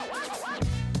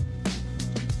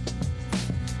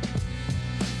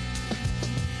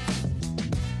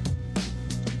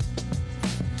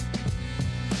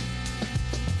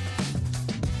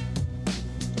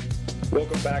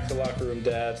Welcome back to Locker Room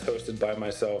Dads, hosted by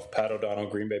myself, Pat O'Donnell,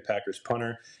 Green Bay Packers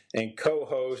punter, and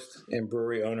co-host and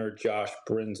brewery owner Josh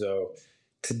Brinzo.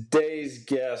 Today's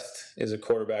guest is a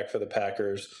quarterback for the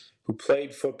Packers who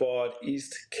played football at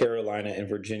East Carolina and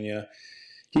Virginia.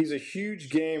 He's a huge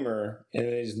gamer and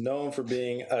is known for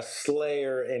being a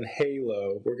slayer in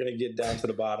Halo. We're going to get down to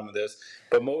the bottom of this.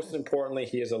 But most importantly,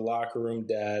 he is a locker room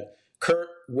dad. Kurt,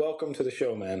 welcome to the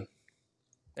show, man.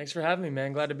 Thanks for having me,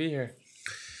 man. Glad to be here.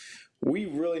 We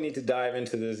really need to dive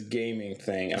into this gaming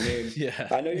thing. I mean,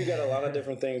 I know you got a lot of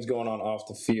different things going on off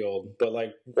the field, but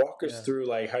walk us through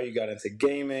how you got into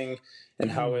gaming and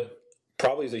how it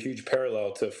probably is a huge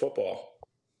parallel to football.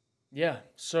 Yeah.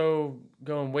 So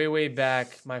going way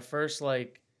back, my first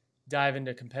dive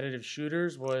into competitive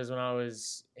shooters was when I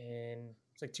was in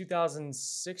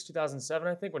 2006, 2007,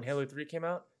 I think, when Halo 3 came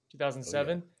out, 2007.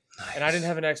 Oh, yeah. Nice. And I didn't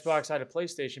have an Xbox. I had a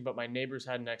PlayStation, but my neighbors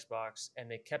had an Xbox,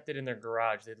 and they kept it in their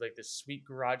garage. They had this sweet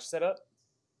garage setup.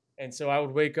 And so I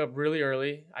would wake up really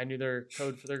early. I knew their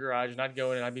code for their garage, and I'd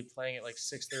go in and I'd be playing at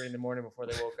 6:30 in the morning before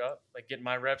they woke up, getting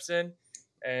my reps in.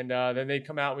 And then they'd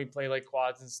come out and we'd play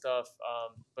quads and stuff.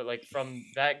 But from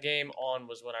that game on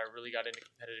was when I really got into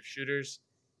competitive shooters.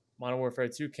 Modern Warfare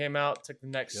 2 came out, took the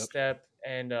next step,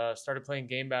 and started playing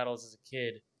game battles as a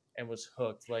kid. And was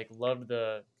hooked. Loved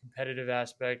the competitive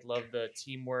aspect, loved the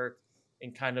teamwork,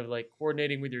 and kind of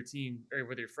coordinating with your team or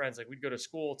with your friends. We'd go to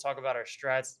school, talk about our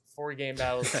strats before game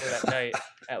battles for that night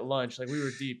at lunch. We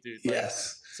were deep, dude.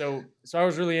 Yes. So I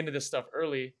was really into this stuff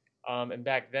early. And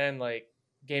back then,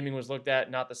 gaming was looked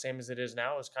at not the same as it is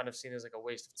now. It was kind of seen as a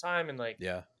waste of time. And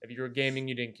if you were gaming,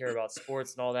 you didn't care about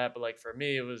sports and all that. But for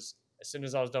me, it was as soon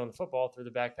as I was done with football, threw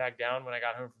the backpack down when I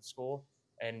got home from school.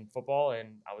 And football,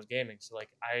 and I was gaming. So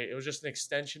it was just an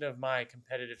extension of my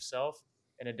competitive self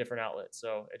in a different outlet.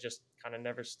 So it just kind of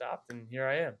never stopped, and here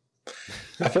I am.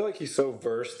 I feel like he's so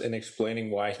versed in explaining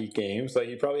why he games.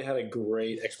 He probably had a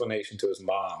great explanation to his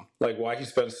mom, why he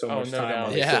spends so much time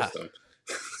on the system.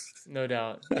 No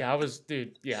doubt.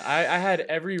 Yeah, I had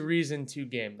every reason to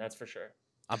game, that's for sure.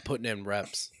 I'm putting in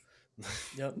reps.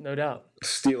 Yep, no doubt.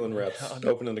 Stealing reps,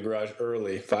 opening the garage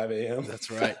early, 5 a.m.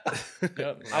 That's right.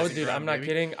 Yep. I'm not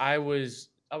kidding. I was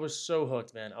so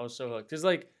hooked, man. I was so hooked.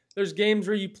 Because there's games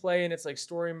where you play and it's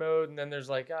story mode, and then there's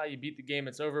you beat the game,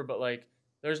 it's over, but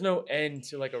there's no end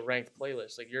to a ranked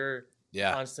playlist. You're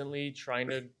constantly trying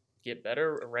to get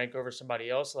better and rank over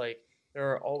somebody else.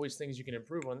 There are always things you can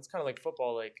improve on. It's kind of like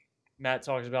football. Matt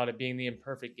talks about it being the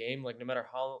imperfect game. No matter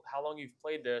how long you've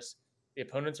played this, the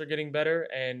opponents are getting better,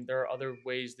 and there are other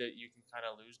ways that you can kind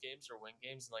of lose games or win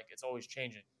games. And it's always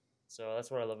changing. So that's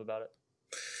what I love about it.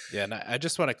 Yeah, and I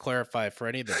just want to clarify for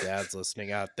any of the dads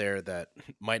listening out there that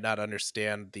might not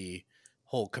understand the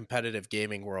whole competitive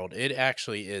gaming world. It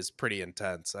actually is pretty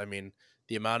intense. I mean,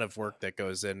 the amount of work that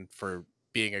goes in for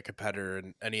being a competitor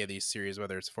in any of these series,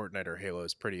 whether it's Fortnite or Halo,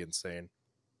 is pretty insane.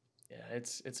 Yeah,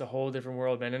 it's a whole different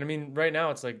world, man. And I mean, right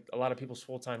now it's a lot of people's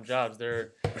full-time jobs.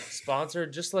 They're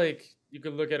sponsored, just you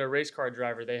could look at a race car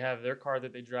driver. They have their car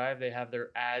that they drive. They have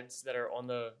their ads that are on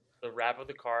the wrap of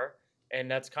the car. And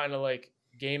that's kind of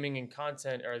gaming and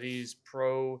content are these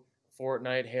pro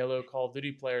Fortnite, Halo, Call of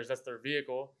Duty players. That's their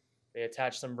vehicle. They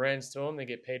attach some brands to them. They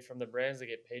get paid from the brands. They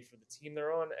get paid for the team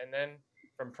they're on. And then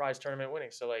from prize tournament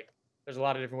winning. So there's a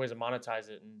lot of different ways to monetize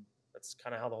it. And that's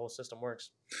kind of how the whole system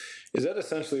works. Is that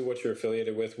essentially what you're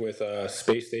affiliated with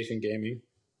Space Station Gaming?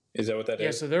 Is that what that is?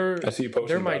 Yeah, so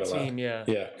they're my team, yeah.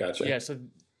 Yeah, gotcha. Yeah, so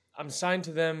I'm signed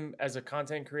to them as a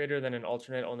content creator, then an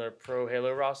alternate on their pro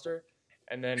Halo roster.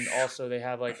 And then also they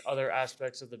have other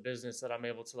aspects of the business that I'm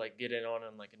able to get in on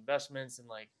investments and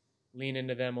lean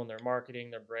into them on their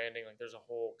marketing, their branding. There's a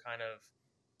whole kind of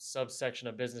subsection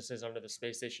of businesses under the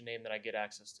Space Station name that I get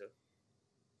access to.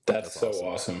 That's so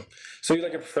awesome. So you're a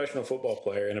professional football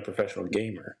player and a professional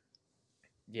gamer.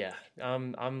 Yeah,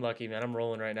 I'm lucky, man. I'm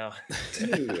rolling right now.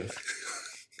 Dude.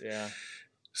 Yeah.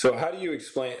 So how do you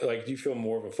explain, do you feel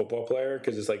more of a football player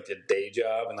because it's the day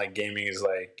job and gaming is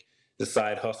the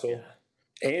side hustle?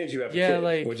 Yeah. And you have a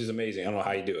kid, which is amazing. I don't know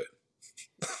how you do it.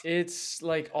 It's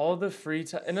all the free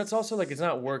time. And it's also it's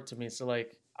not work to me. So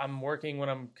I'm working when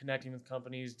I'm connecting with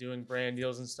companies, doing brand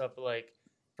deals and stuff. But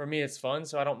for me, it's fun.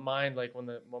 So I don't mind when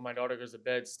my daughter goes to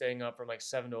bed, staying up from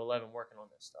 7 to 11 working on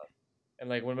this stuff. And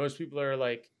when most people are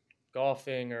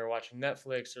golfing or watching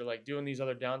Netflix or doing these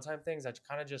other downtime things, I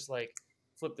kind of just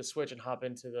flip the switch and hop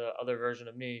into the other version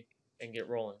of me and get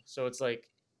rolling. So it's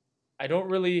I don't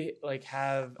really I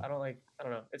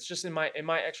don't know. It's just in my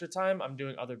extra time, I'm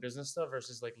doing other business stuff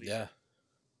versus leisure. Yeah.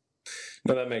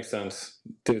 No, that makes sense,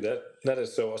 dude. That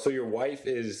is so your wife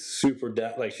is super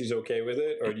like she's okay with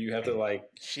it, or do you have to like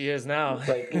She is now.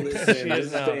 listen, She this is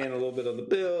is now. paying a little bit of the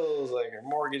bills, like her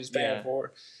mortgage is paying Yeah.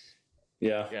 for.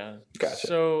 Yeah. Yeah. Gotcha.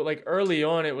 So like early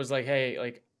on, it was like, hey,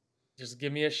 like just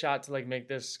give me a shot to like make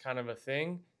this kind of a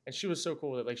thing. And she was so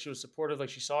cool with it. Like she was supportive. Like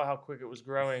she saw how quick it was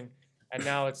growing, and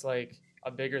now it's like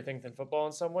a bigger thing than football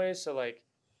in some ways. So like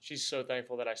she's so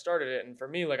thankful that I started it. And for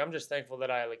me, like I'm just thankful that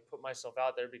I like put myself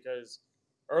out there because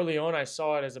early on I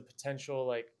saw it as a potential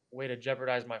like way to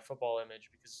jeopardize my football image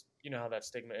because you know how that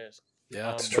stigma is.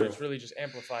 Yeah, it's But true. it's really just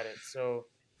amplified it. So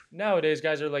nowadays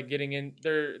guys are like getting in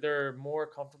they're more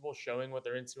comfortable showing what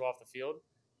they're into off the field.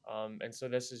 And so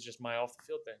this is just my off the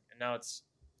field thing. And now it's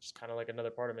just kind of like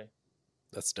another part of me.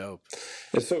 that's dope.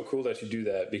 It's so cool that you do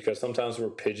that because sometimes we're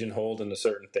pigeonholed into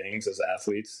certain things as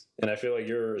athletes, and I feel like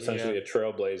you're essentially a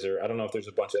trailblazer. I don't know if there's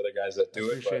a bunch of other guys that do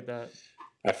it, Appreciate but that.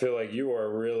 I feel like you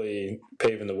are really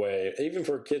paving the way, even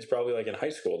for kids probably like in high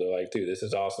school. They're like, dude, this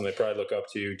is awesome. They probably look up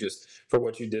to you just for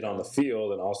what you did on the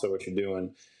field and also what you're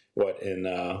doing, you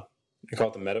call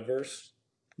it the metaverse?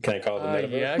 Can I call it the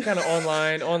metaverse? Yeah, kind of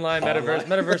online metaverse.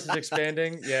 Metaverse is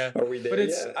expanding. Yeah. Are we there But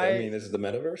it's yet? I mean, is it the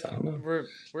metaverse? I don't know.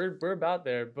 we're about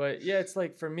there. But yeah, it's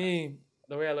like for me,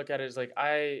 the way I look at it is like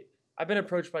I've been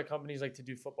approached by companies like to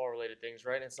do football related things,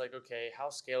 right? And it's like, okay, how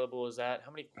scalable is that?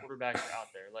 How many quarterbacks are out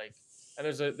there? Like, and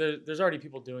there's already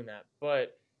people doing that.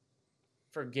 But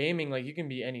for gaming, like you can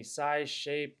be any size,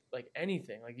 shape, like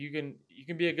anything. Like you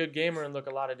can be a good gamer and look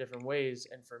a lot of different ways.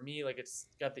 And for me, like it's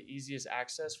got the easiest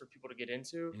access for people to get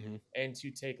into and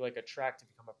to take like a track to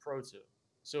become a pro to.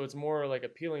 So it's more like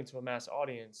appealing to a mass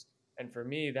audience. And for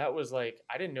me, that was like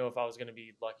I didn't know if I was gonna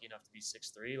be lucky enough to be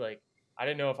 6'3". Like I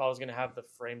didn't know if I was gonna have the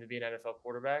frame to be an NFL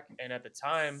quarterback. And at the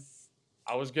time,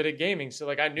 I was good at gaming. So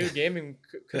like I knew gaming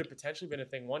could have potentially been a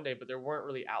thing one day, but there weren't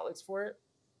really outlets for it.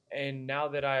 And now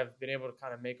that I've been able to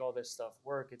kind of make all this stuff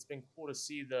work, it's been cool to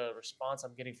see the response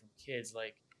I'm getting from kids.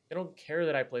 Like they don't care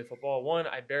that I play football. One,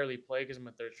 I barely play because I'm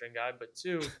a third string guy. But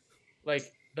two, like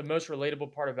the most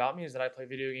relatable part about me is that I play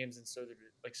video games, and so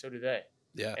do they.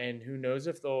 Yeah. And who knows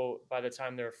if they'll, by the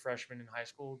time they're a freshman in high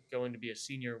school, going to be a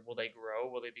senior, will they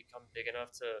grow? Will they become big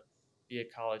enough to be a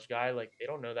college guy? Like they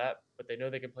don't know that, but they know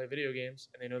they can play video games,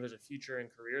 and they know there's a future and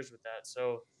careers with that.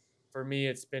 So for me,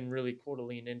 it's been really cool to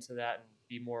lean into that and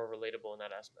be more relatable in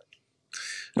that aspect.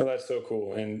 No, that's so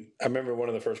cool. And I remember one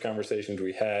of the first conversations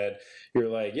we had, you're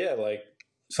like, yeah, like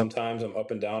sometimes I'm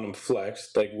up and down, I'm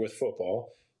flexed, like with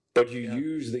football, but you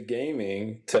use the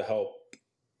gaming to help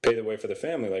pay the way for the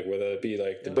family, like whether it be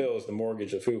like the bills, the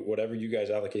mortgage, the food, whatever you guys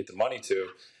allocate the money to.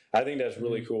 I think that's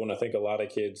really cool. And I think a lot of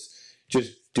kids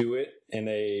just do it and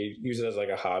they use it as like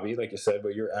a hobby, like you said,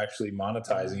 but you're actually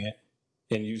monetizing it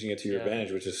and using it to your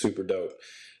advantage, which is super dope.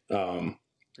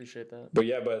 Appreciate that.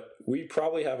 But we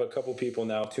probably have a couple people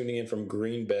now tuning in from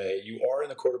Green Bay. You are in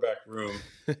the quarterback room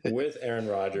with Aaron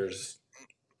Rodgers,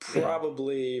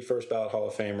 probably first ballot Hall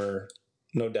of Famer,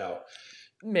 no doubt.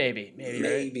 Maybe,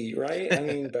 right? I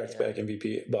mean, back-to-back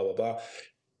MVP, blah, blah, blah.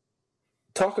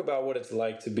 Talk about what it's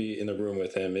like to be in the room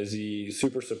with him. Is he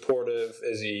super supportive?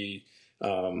 Is he,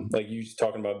 like you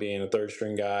talking about being a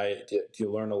third-string guy? Do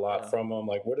you learn a lot from him?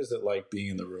 Like, what is it like being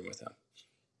in the room with him?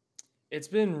 It's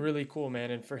been really cool,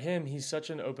 man. And for him, he's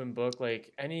such an open book.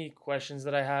 Like any questions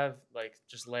that I have, like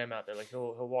just lay him out there. Like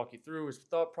he'll walk you through his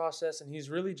thought process, and he's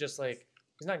really just like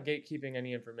he's not gatekeeping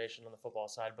any information on the football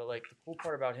side. But like the cool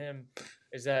part about him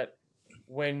is that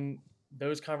when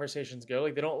those conversations go,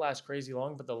 like they don't last crazy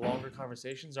long, but the longer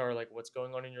conversations are like what's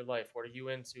going on in your life, what are you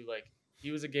into? Like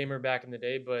he was a gamer back in the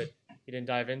day, but he didn't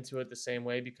dive into it the same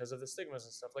way because of the stigmas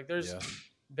and stuff. Like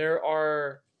there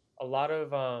are a lot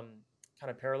of kind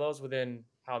of parallels within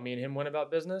how me and him went about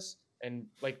business. And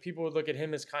like people would look at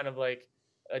him as kind of like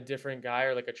a different guy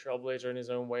or like a trailblazer in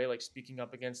his own way, like speaking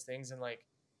up against things. And like,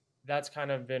 that's kind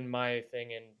of been my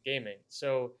thing in gaming.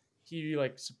 So he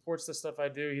like supports the stuff I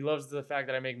do. He loves the fact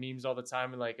that I make memes all the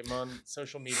time and like I'm on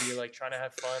social media, like trying to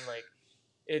have fun. Like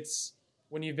it's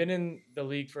when you've been in the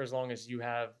league for as long as you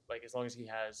have, like as long as he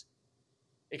has,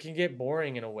 it can get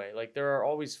boring in a way. Like there are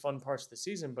always fun parts of the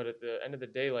season, but at the end of the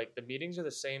day, like the meetings are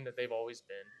the same that they've always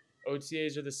been.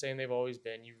 OTAs are the same they've always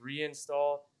been. You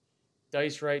reinstall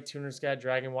Dice Right, Tuner Scat,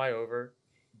 Dragon Y over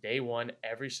day one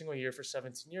every single year for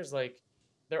 17 years. Like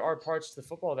there are parts to the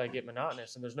football that get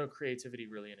monotonous and there's no creativity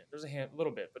really in it. There's a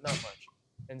little bit, but not much.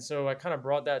 And so I kind of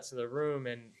brought that to the room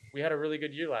and we had a really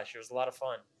good year last year. It was a lot of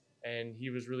fun. And he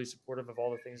was really supportive of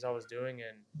all the things I was doing,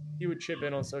 and he would chip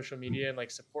in on social media and like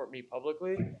support me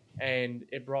publicly, and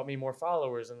it brought me more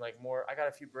followers and like more. I got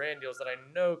a few brand deals that I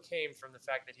know came from the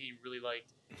fact that he really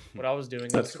liked what I was doing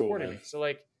and That's supported cool, me. So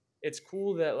like, it's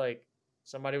cool that like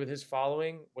somebody with his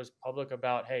following was public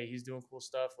about, hey, he's doing cool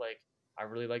stuff. Like, I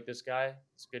really like this guy.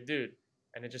 He's a good dude.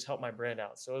 And it just helped my brand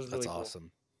out. So it was really That's cool.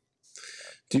 awesome.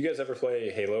 Do you guys ever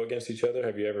play Halo against each other?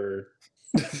 Have you ever?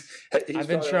 I've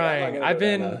been trying.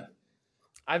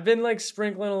 I've been like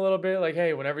sprinkling a little bit, like,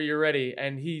 hey, whenever you're ready.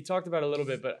 And he talked about it a little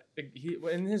bit, but he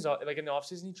in his like in the off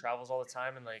season, he travels all the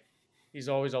time and like he's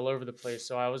always all over the place.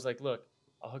 So I was like, look,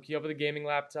 I'll hook you up with a gaming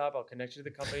laptop. I'll connect you to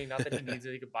the company. Not that he needs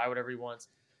it; he could buy whatever he wants.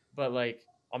 But like,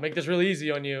 I'll make this really easy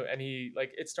on you. And he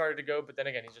like it started to go, but then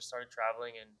again, he just started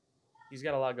traveling and he's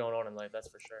got a lot going on in life. That's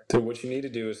for sure. Dude, what you need to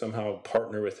do is somehow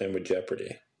partner with him with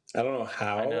Jeopardy. I don't know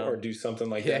how, or do something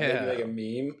like that. Maybe like a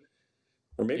meme,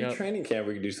 or maybe training camp.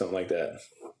 We could do something like that.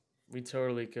 We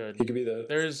totally could. He could be the.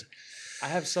 I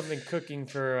have something cooking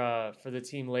for the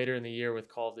team later in the year with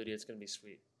Call of Duty. It's gonna be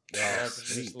sweet.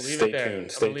 Just leave it there.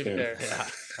 Stay tuned.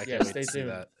 Yeah, stay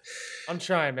tuned. I'm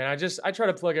trying, man. I try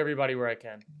to plug everybody where I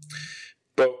can.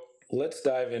 But let's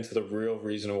dive into the real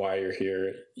reason why you're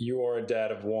here. You are a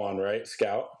dad of one, right?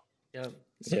 Scout. Yep.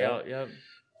 Scout. Yeah. Yep.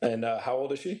 And how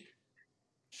old is she?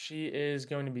 She is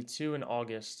going to be 2 in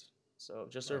August, so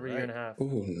just over a year and a half.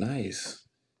 Ooh, nice.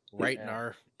 Right in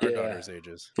our daughter's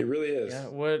ages. It really is. Yeah.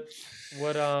 What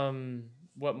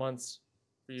months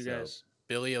for you guys?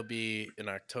 Billy will be in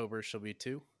October. She'll be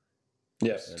 2.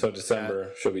 Yes. And so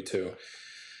December she'll be 2.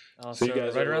 So you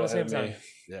guys right around the same time.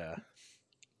 Yeah.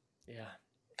 Yeah.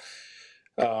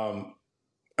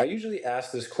 I usually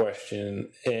ask this question,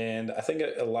 and I think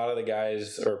a lot of the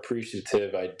guys are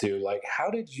appreciative. I do. Like, how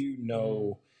did you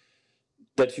know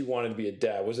that you wanted to be a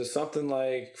dad? Was it something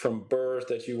like from birth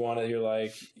that you wanted? You're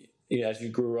like, as you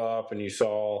grew up and you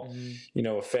saw,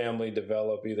 a family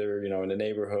develop either, in the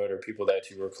neighborhood or people that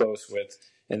you were close with,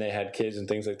 and they had kids and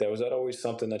things like that. Was that always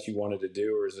something that you wanted to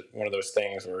do, or is it one of those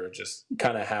things where it just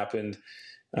kind of happened?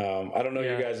 I don't know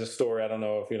you guys' story. I don't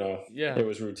know if, it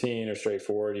was routine or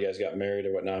straightforward. You guys got married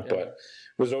or whatnot, but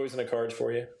was it always in the cards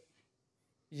for you?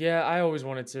 Yeah, I always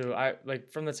wanted to.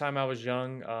 From the time I was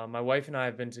young, my wife and I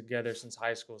have been together since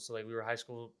high school. So like we were high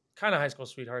school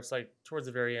sweethearts, like towards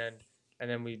the very end. And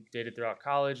then we dated throughout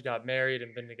college, got married,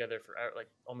 and been together for like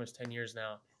almost 10 years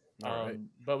now.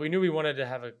 But we knew we wanted to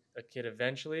have a kid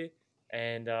eventually.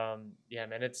 And man,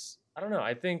 I don't know.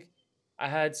 I think I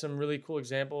had some really cool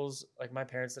examples. Like my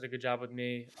parents did a good job with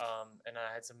me. And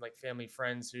I had some like family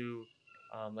friends who,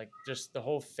 like just the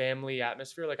whole family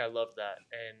atmosphere. Like I loved that.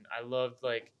 And I loved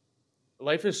like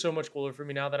life is so much cooler for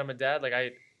me now that I'm a dad. Like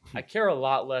I care a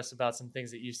lot less about some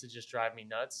things that used to just drive me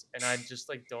nuts. And I just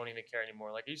like don't even care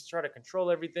anymore. Like I used to try to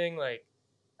control everything. Like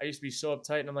I used to be so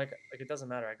uptight and I'm like it doesn't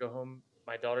matter. I go home.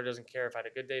 My daughter doesn't care if I had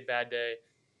a good day, bad day.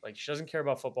 Like she doesn't care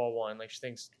about football one. Like she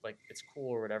thinks like it's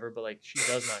cool or whatever, but like she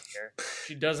does not care.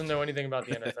 She doesn't know anything about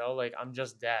the NFL. Like I'm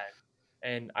just dad.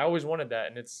 And I always wanted that.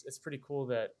 And it's pretty cool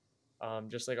that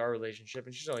just like our relationship,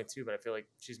 and she's only 2, but I feel like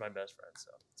she's my best friend. So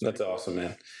that's awesome,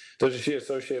 man. Does she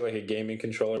associate like a gaming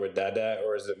controller with Dada,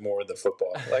 or is it more the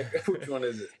football? Like which one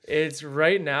is it? It's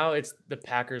right now. It's the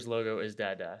Packers logo is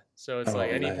Dada. So it's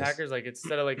like any Packers, like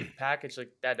instead of like pack, it's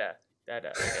like Dada, like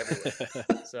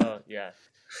everywhere. So yeah,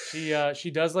 she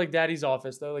does like Daddy's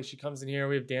office though. Like she comes in here,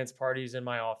 we have dance parties in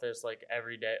my office like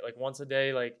every day, like once a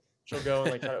day. Like she'll go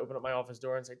and like try to open up my office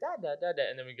door and say Dada,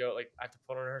 and then we go like I have to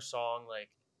put on her song like.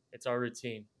 It's our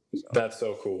routine. So. That's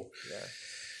so cool.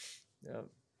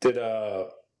 Yeah.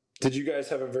 Did you guys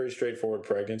have a very straightforward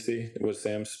pregnancy? Was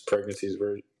Sam's pregnancies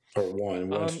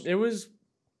one? It was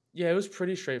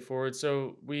pretty straightforward.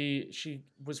 So she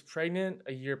was pregnant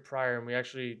a year prior, and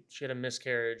she had a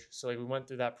miscarriage. So like we went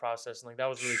through that process, and like that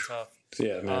was really tough.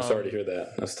 Yeah, man. I'm sorry to hear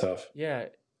that. That's tough. Yeah,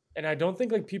 and I don't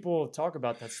think like people talk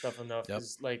about that stuff enough.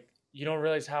 Because like. You don't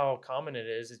realize how common it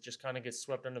is. It just kind of gets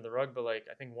swept under the rug. But like,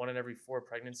 I think 1 in every 4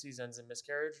 pregnancies ends in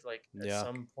miscarriage, like at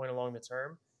some point along the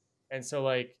term. And so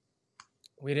like,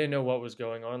 we didn't know what was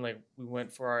going on. Like we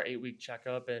went for our 8-week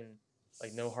checkup and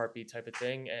like no heartbeat type of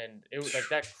thing. And it was like,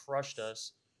 that crushed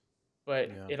us, but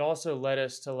it also led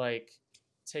us to like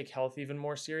take health even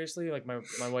more seriously. Like my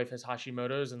wife has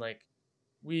Hashimoto's, and like,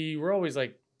 we were always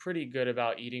like, pretty good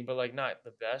about eating, but like not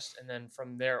the best. And then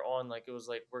from there on, like it was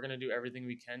like we're gonna do everything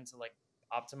we can to like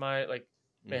optimize, like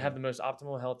have the most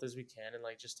optimal health as we can, and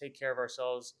like just take care of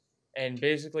ourselves and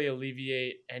basically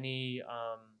alleviate any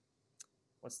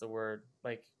what's the word,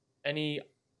 like any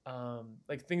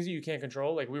like things that you can't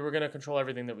control. Like we were gonna control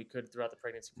everything that we could throughout the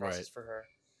pregnancy process for her.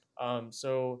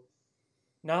 So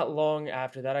not long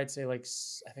after that, I'd say like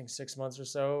I think 6 months or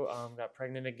so, got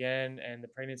pregnant again, and the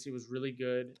pregnancy was really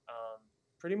good.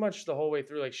 Pretty much the whole way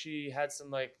through. Like she had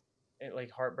some like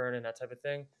heartburn and that type of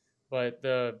thing, but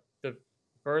the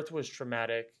birth was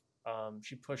traumatic.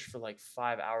 She pushed for like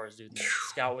 5 hours, dude. And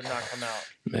Scout would not come out.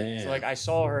 Man. So like I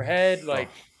saw her head, like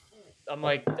I'm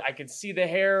like I could see the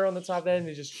hair on the top of the head,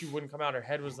 and she wouldn't come out. Her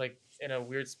head was like in a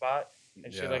weird spot,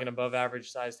 and she had like an above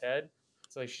average sized head.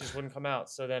 So like she just wouldn't come out.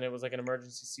 So then it was like an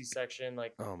emergency C-section,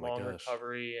 like long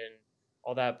recovery and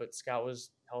all that. But Scout was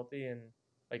healthy, and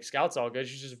like Scout's all good.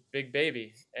 She's just a big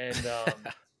baby, and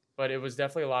but it was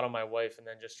definitely a lot on my wife, and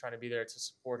then just trying to be there to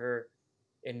support her.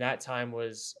 In that time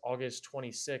was August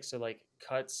 26th. So like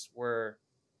cuts were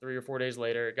 3 or 4 days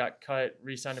later. It got cut,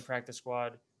 re-signed to practice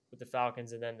squad with the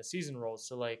Falcons, and then the season rolls.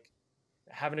 So like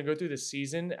having to go through the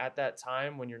season at that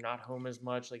time when you're not home as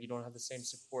much, like you don't have the same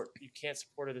support, you can't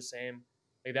support her the same.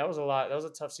 Like that was a lot. That was a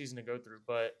tough season to go through,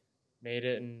 but made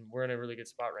it, and we're in a really good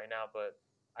spot right now. But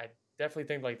I definitely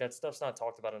think like that stuff's not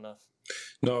talked about enough.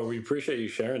 No, we appreciate you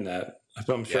sharing that.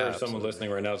 I'm sure someone listening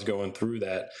right now is going through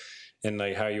that, and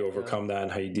like how you overcome that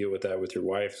and how you deal with that with your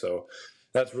wife. So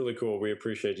that's really cool. We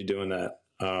appreciate you doing that.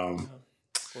 Of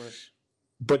course.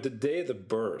 But the day of the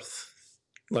birth,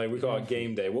 like we call it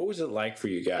game day, what was it like for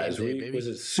you guys? Was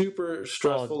it super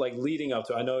stressful, like leading up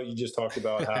to? I know you just talked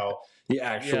about how the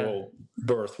actual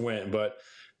birth went, but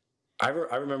I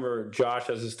remember Josh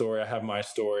has his story. I have my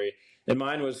story. And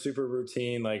mine was super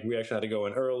routine. Like we actually had to go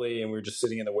in early, and we were just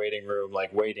sitting in the waiting room,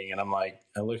 like waiting. And I'm like,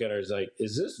 I look at her, it's like,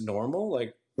 is this normal?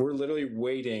 Like we're literally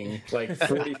waiting like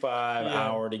 45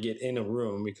 hour to get in a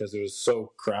room because it was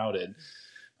so crowded.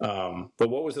 But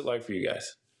what was it like for you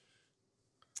guys?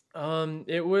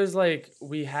 It was like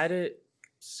we had it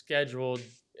scheduled.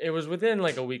 It was within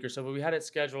like a week or so, but we had it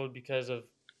scheduled because of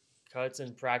cuts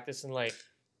and practice. And like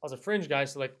I was a fringe guy,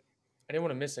 so like I didn't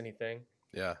want to miss anything.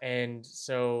 Yeah. And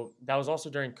so that was also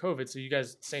during COVID. So you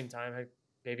guys same time had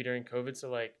baby during COVID. So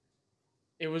like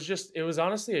it was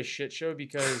honestly a shit show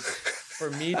because for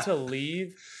me to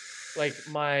leave, like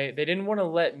they didn't want to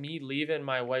let me leave and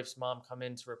my wife's mom come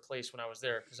in to replace when I was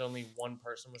there because only one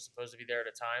person was supposed to be there at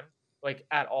a time, like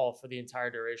at all for the entire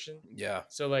duration. Yeah.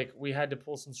 So like we had to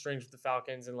pull some strings with the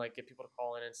Falcons and like get people to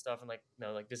call in and stuff. And like,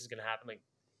 no, like this is going to happen. Like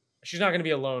she's not going to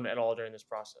be alone at all during this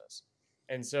process.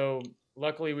 And so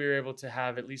luckily we were able to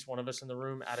have at least one of us in the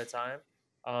room at a time.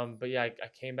 But yeah, I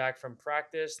came back from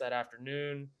practice that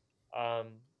afternoon,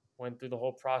 went through the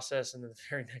whole process. And then the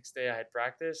very next day I had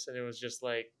practice, and it was just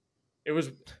like, it was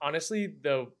honestly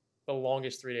the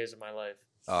longest 3 days of my life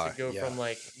to go from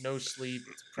like no sleep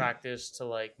to practice to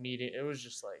like meeting. It was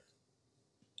just like,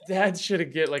 Dad should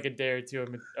have get like a day or two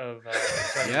of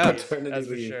that's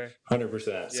for sure.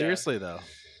 100%. Seriously though,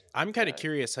 I'm kind of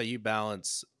curious how you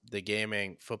balance the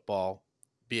gaming, football,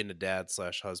 being a dad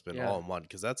 / husband all in one,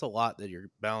 because that's a lot that you're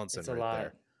balancing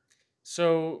there.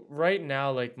 So right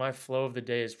now, like my flow of the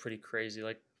day is pretty crazy.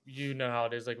 Like you know how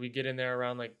it is. Like we get in there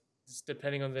around like,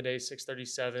 depending on the day,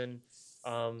 6:37.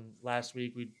 Last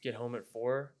week we'd get home at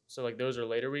 4. So like those are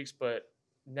later weeks, but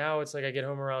now it's like I get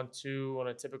home around 2 on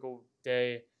a typical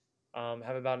day.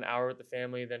 Have about an hour with the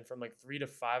family. Then from like 3 to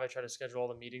 5, I try to schedule all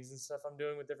the meetings and stuff I'm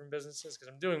doing with different businesses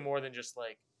because I'm doing more than just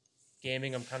like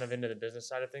gaming. I'm kind of into the business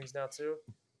side of things now too.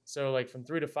 So like from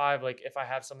 3 to 5, like if I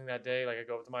have something that day, like I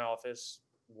go up to my office,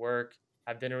 work,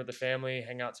 have dinner with the family,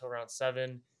 hang out till around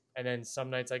 7. And then some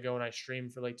nights I go and I stream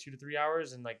for like 2 to 3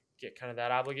 hours and like get kind of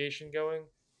that obligation going.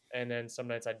 And then some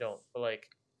nights I don't. But like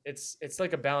it's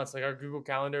like a balance. Like our Google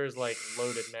Calendar is like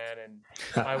loaded, man.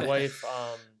 And my wife,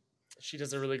 she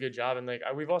does a really good job. And like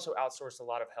we've also outsourced a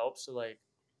lot of help. So like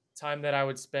time that I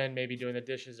would spend maybe doing the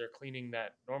dishes or cleaning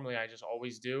that normally I just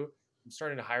always do, I'm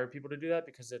starting to hire people to do that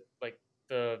because it like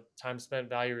the time spent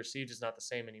value received is not the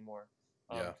same anymore.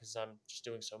 Because I'm just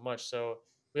doing so much. So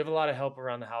we have a lot of help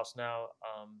around the house now.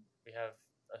 We have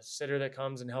a sitter that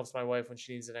comes and helps my wife when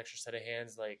she needs an extra set of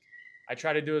hands. Like I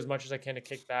try to do as much as I can to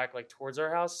kick back like towards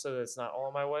our house so that it's not all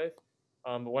on my wife.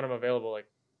 But when I'm available, like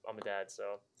I'm a dad.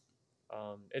 So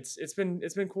it's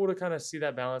been cool to kind of see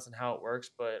that balance and how it works.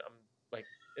 But I'm like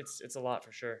it's a lot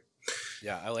for sure.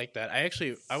 Yeah, I like that.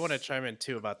 I want to chime in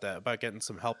too about that, about getting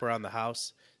some help around the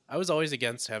house. I was always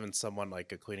against having someone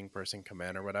like a cleaning person come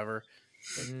in or whatever.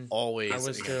 Mm-hmm. Always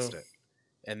against it.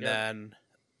 And then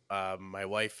my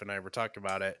wife and I were talking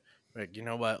about it. Like, you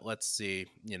know what? Let's see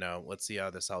how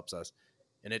this helps us.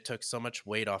 And it took so much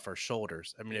weight off our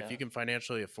shoulders. I mean, if you can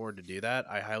financially afford to do that,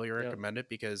 I highly recommend it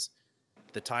because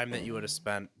the time that you would have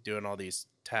spent doing all these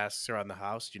tasks around the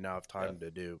house, you now have time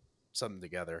to do something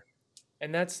together.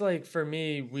 And that's like, for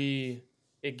me,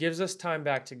 it gives us time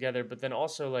back together, but then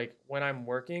also like when I'm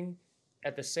working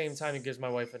at the same time, it gives my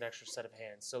wife an extra set of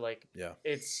hands. So like,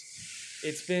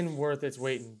 it's been worth its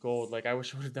weight in gold. Like I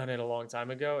wish I would have done it a long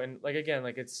time ago. And like, again,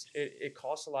 like it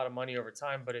costs a lot of money over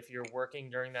time, but if you're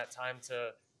working during that time to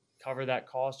cover that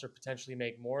cost or potentially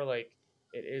make more, like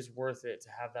it is worth it to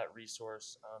have that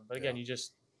resource. But again, you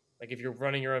just like if you're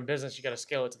running your own business, you got to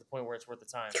scale it to the point where it's worth the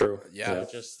time. True. Yeah.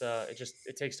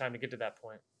 It takes time to get to that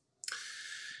point.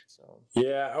 So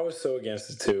yeah, I was so against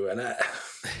it too, and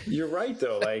you're right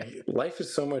though. Like life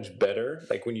is so much better.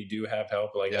 Like when you do have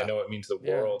help. Like I know it means the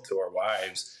world to our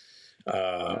wives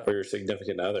or your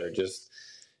significant other. Just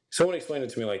someone explained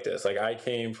it to me like this. Like I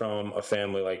came from a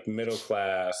family like middle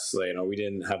class. You know, we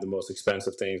didn't have the most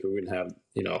expensive things, but we didn't have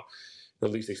the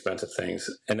least expensive things.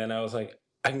 And then I was like,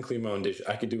 I can clean my own dish.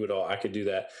 I could do it all. I could do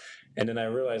that. And then I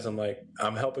realized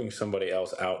I'm helping somebody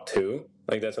else out too.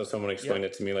 Like that's how someone explained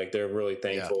it to me. Like they're really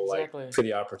thankful, like for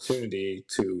the opportunity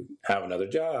to have another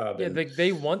job. Yeah,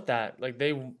 they want that. Like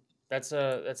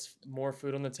that's more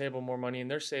food on the table, more money in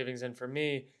their savings. And for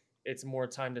me, it's more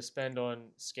time to spend on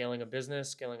scaling a business,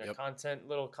 scaling a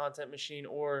little content machine,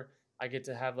 or I get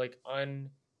to have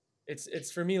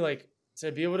it's for me like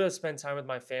to be able to spend time with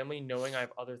my family, knowing I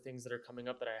have other things that are coming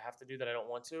up that I have to do that I don't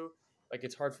want to. Like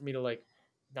it's hard for me to like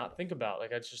not think about. Like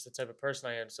that's just the type of person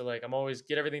I am. So like I'm always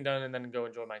get everything done and then go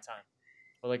enjoy my time.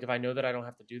 But like if I know that I don't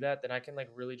have to do that, then I can like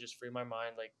really just free my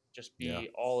mind, like just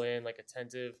be all in, like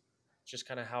attentive. Just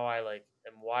kind of how I like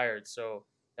am wired. So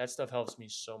that stuff helps me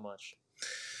so much.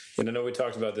 And I know we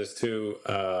talked about this too,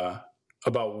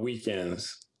 about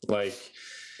weekends. Like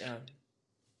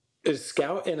is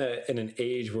Scout in an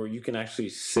age where you can actually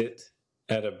sit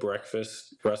at a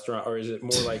breakfast restaurant, or is it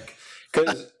more like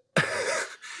because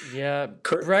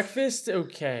breakfast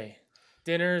okay,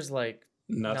 dinner's like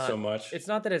not so much. It's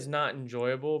not that it's not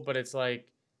enjoyable, but it's like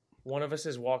one of us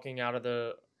is walking out of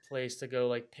the place to go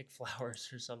like pick flowers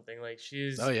or something. Like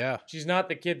she's not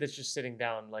the kid that's just sitting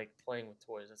down like playing with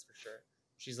toys. That's for sure.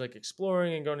 She's like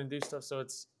exploring and going to do stuff. So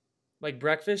it's like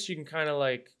breakfast. You can kind of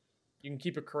like you can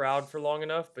keep it corralled for long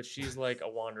enough, but she's like a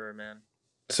wanderer, man.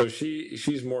 So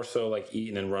she's more so like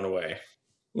eating and run away.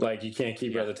 Like you can't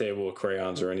keep her at the table with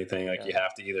crayons or anything. Like you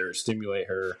have to either stimulate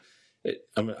her. I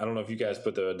don't know if you guys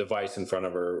put the device in front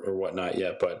of her or whatnot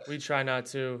yet, but we try not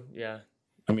to. Yeah.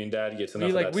 I mean, Dad gets enough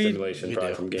of that stimulation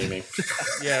probably from gaming.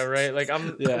 Yeah, right. Like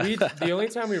the only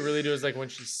time we really do is like when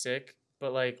she's sick,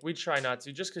 but like we try not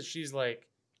to, just because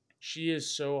she is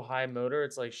so high motor.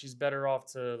 It's like she's better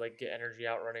off to like get energy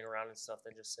out running around and stuff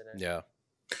than just sitting. Yeah.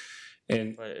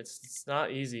 But it's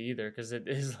not easy either because it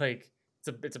is like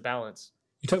it's a balance.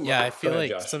 I feel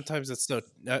like sometimes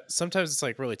it's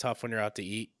like really tough when you're out to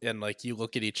eat and like you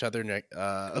look at each other and you're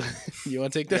like, you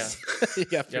want to take this? You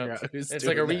got to figure out who's it's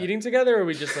doing like, are we eating together or are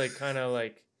we just like kind of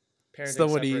like parenting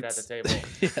separate at the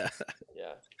table?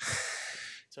 Yeah.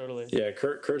 Totally. Yeah,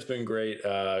 Kurt's been great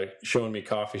showing me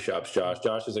coffee shops, Josh.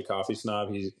 Josh is a coffee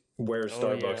snob. He wears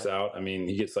Starbucks out. I mean,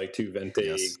 he gets like 2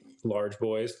 venti large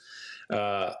boys.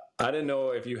 I didn't know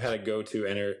if you had a go-to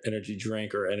energy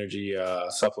drink or energy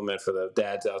supplement for the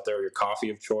dads out there, your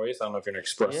coffee of choice. I don't know if you're an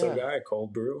espresso guy, a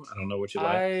cold brew. I don't know what you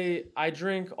like. I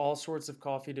drink all sorts of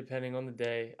coffee depending on the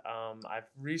day. I've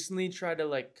recently tried to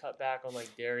like cut back on like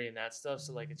dairy and that stuff,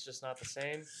 so like it's just not the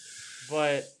same.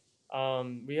 But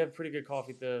we have pretty good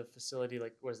coffee at the facility.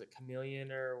 Like, what is it,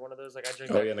 Chameleon or one of those? Like I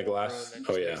drink. In the glass. And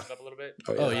then just mix it up a little bit.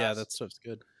 That stuff's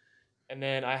good. And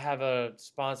then I have a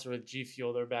sponsor with G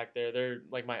Fuel. They're back there. They're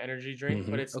like my energy drink,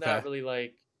 but it's not really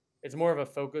like it's more of a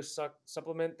focus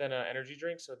supplement than an energy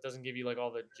drink. So it doesn't give you like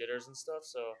all the jitters and stuff.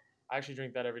 So I actually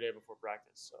drink that every day before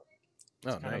practice. So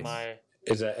it's kind of my.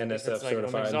 Is that NSF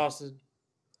certified? I'm exhausted.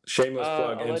 Shameless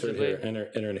plug. Enter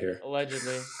in here.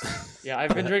 Allegedly. Yeah,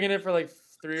 I've been drinking it for like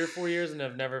 3 or 4 years and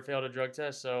have never failed a drug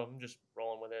test. So I'm just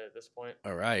rolling with it at this point.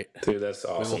 All right. Dude, that's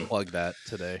awesome. We will plug that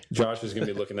today. Josh is going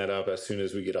to be looking that up as soon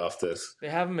as we get off this. They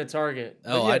have them at Target.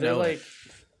 I know.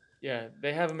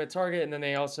 They have them at Target. And then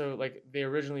they also, they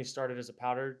originally started as a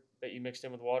powder that you mixed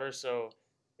in with water. So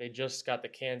they just got the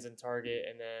cans in Target.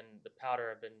 And then the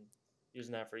powder, I've been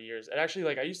using that for years. And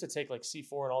actually, I used to take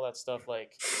C4 and all that stuff,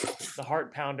 like the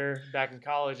heart pounder back in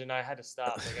college, and I had to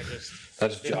stop. I just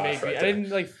that's Josh right I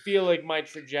didn't feel like my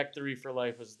trajectory for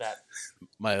life was that.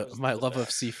 My love of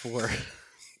C4.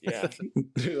 Yeah.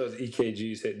 Dude, those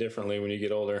EKGs hit differently when you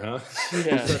get older, huh?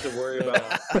 Yeah. You start to worry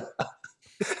about.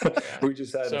 We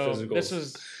just had a physical. This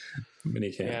was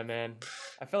mini camp. Yeah, man.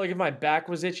 I felt like if my back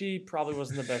was itchy, probably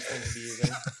wasn't the best thing to be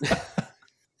using.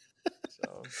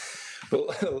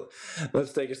 Well,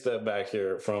 let's take a step back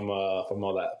here from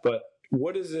all that. But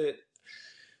what is it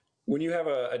when you have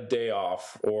a day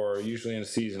off, or usually in a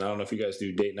season? I don't know if you guys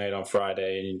do date night on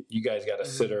Friday and you guys got a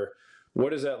sitter.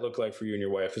 What does that look like for you and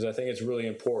your wife? Because I think it's really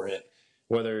important,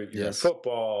 whether you're in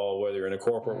football, whether you're in a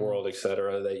corporate world, et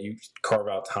cetera, that you carve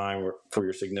out time for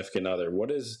your significant other.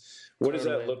 What is What does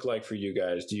that look like for you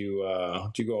guys? Do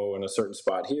you go in a certain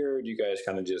spot here? Do you guys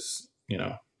kind of just,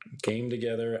 game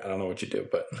together? I don't know what you do,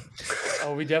 but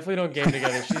Oh, we definitely don't game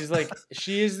together.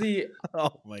 She is the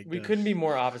Oh my god. we couldn't be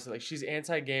more opposite. Like, she's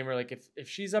anti-gamer. Like, if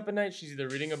she's up at night, she's either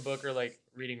reading a book or like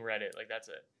reading Reddit. Like, that's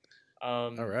it.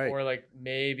 All right. Or like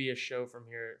maybe a show from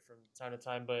time to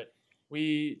time. But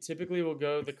we typically will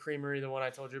go the Creamery, the one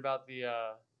I told you about, the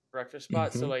breakfast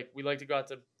spot. So like we like to go out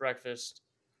to breakfast,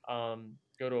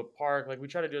 go to a park. Like, we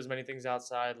try to do as many things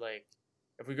outside. Like,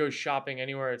 if we go shopping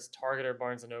anywhere, it's Target or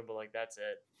Barnes & Noble. Like, that's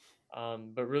it.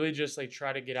 But really just like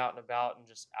try to get out and about and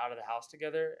just out of the house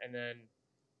together, and then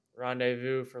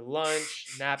rendezvous for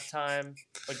lunch, nap time.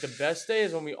 Like, the best day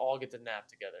is when we all get to nap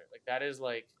together. Like, that is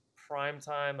like prime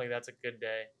time. Like, that's a good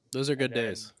day. Those are good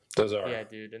days. Those are. Yeah,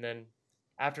 dude. And then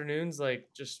afternoons, like,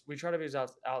 just we try to be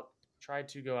try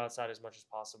to go outside as much as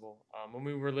possible. When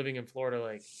we were living in Florida,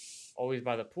 like, always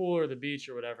by the pool or the beach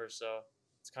or whatever. So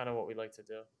it's kind of what we like to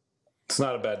do. It's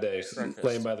not a bad day.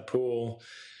 Laying by the pool.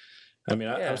 I mean,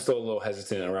 I'm still a little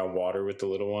hesitant around water with the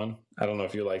little one. I don't know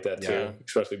if you like that too,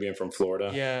 especially being from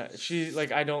Florida. Yeah,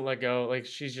 I don't let go. Like,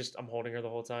 I'm holding her the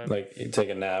whole time. Like, you take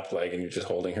a nap, like, and you're just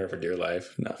holding her for dear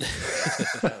life. No.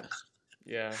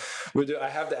 Yeah. I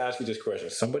have to ask you this question.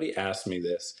 Somebody asked me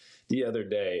this the other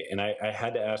day, and I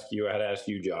had to ask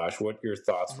you, Josh, what your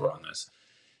thoughts were on this.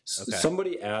 Okay.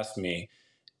 Somebody asked me,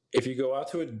 if you go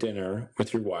out to a dinner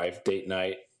with your wife, date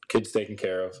night, kids taken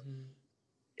care of,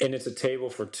 and it's a table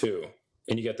for two,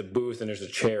 and you got the booth and there's a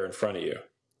chair in front of you.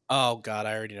 Oh God,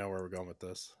 I already know where we're going with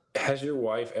this. Has your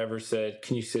wife ever said,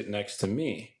 "Can you sit next to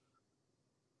me?"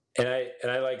 And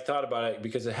I like thought about it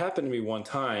because it happened to me one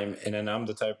time, and then I'm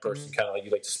the type of person kind of like,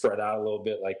 you like to spread out a little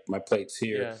bit, like my plate's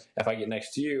here. Yeah. If I get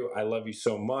next to you, I love you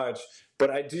so much, but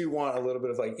I do want a little bit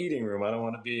of like eating room. I don't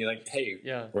want to be like, hey,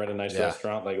 we're at a nice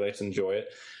restaurant, like, let's enjoy it.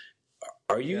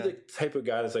 Are you the type of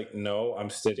guy that's like, no, I'm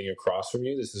sitting across from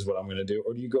you, this is what I'm going to do?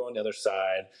 Or do you go on the other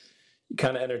side, you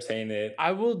kind of entertain it?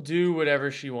 I will do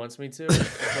whatever she wants me to,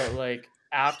 but like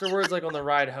afterwards, like on the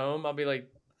ride home, I'll be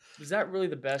like, was that really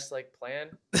the best like plan?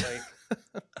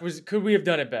 Like, could we have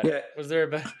done it better? Yeah. Was there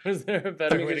a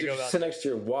better way to go about it? Sit next to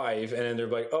your wife, and then they're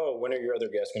like, oh, when are your other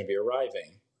guests going to be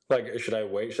arriving? Like, should I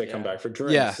wait? Should I come back for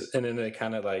drinks? Yeah. And then they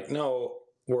kind of like, no,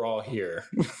 we're all here.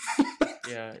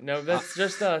 Yeah, no, that's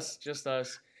just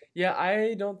us. Yeah,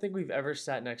 I don't think we've ever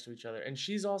sat next to each other. And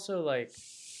she's also like,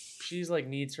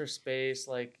 needs her space,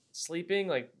 like sleeping,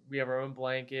 like we have our own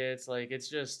blankets. Like, it's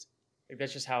just, like,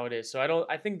 that's just how it is. So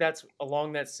I think that's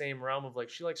along that same realm of like,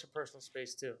 she likes her personal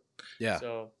space too. Yeah.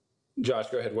 So, Josh,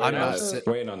 go ahead. Weigh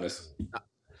in on this.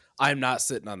 I'm not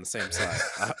sitting on the same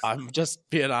side. I'm just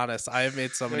being honest. I have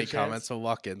made so many comments. We'll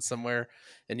walk in somewhere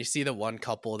and you see the one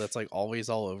couple that's like always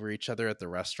all over each other at the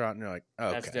restaurant, and you're like,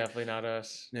 oh, that's definitely not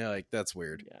us. Yeah, like, that's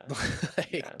weird.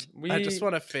 Yeah. I just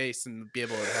want to face and be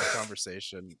able to have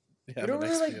conversation. We don't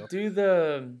really like do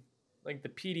the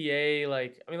PDA.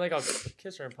 Like, I mean, like, I'll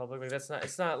kiss her in public. Like,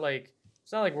 it's not like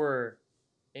we're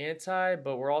anti,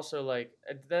 but we're also like,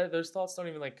 those thoughts don't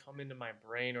even like come into my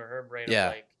brain or her brain. Yeah.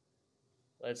 Of, like,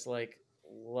 let's like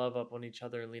love up on each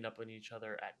other and lean up on each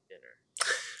other at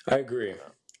dinner. I agree.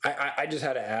 I just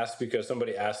had to ask because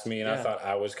somebody asked me, and I thought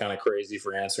I was kind of crazy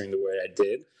for answering the way I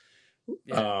did.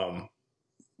 Yeah.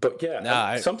 But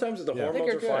yeah, sometimes the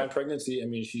hormones are flying. Pregnancy, I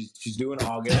mean, she's doing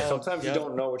August. Sometimes you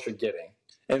don't know what you're getting,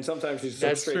 and sometimes she's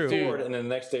so straightforward, and then the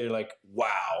next day you're like,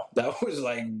 wow, that was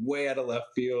like way out of left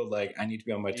field. Like, I need to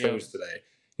be on my toes today.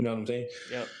 You know what I'm saying?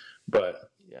 Yep. But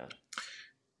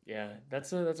yeah,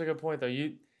 that's a good point though.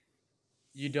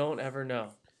 You don't ever know.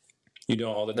 You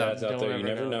don't. All the dads out there, you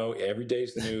never know. Every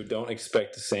day's new. Don't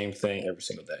expect the same thing every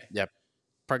single day. Yep.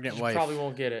 Pregnant wife probably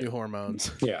won't get it. New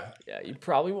hormones. Yeah, you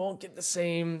probably won't get the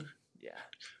same. Yeah.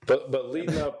 But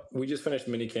leading up, we just finished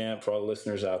mini camp for all the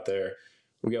listeners out there.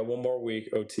 We got one more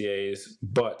week OTAs,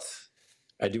 but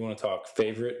I do want to talk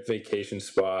favorite vacation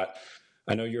spot.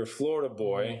 I know you're a Florida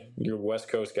boy. You're a West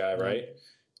Coast guy, right?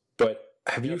 But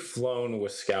have you flown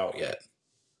with Scout yet?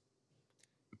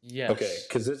 Yes. Okay,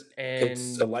 because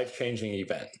it's a life-changing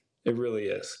event. It really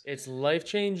is. It's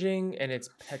life-changing and it's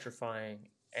petrifying.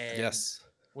 And yes.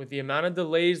 With the amount of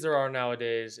delays there are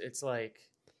nowadays, it's like,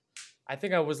 I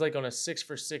think I was like on a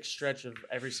 6-for-6 stretch of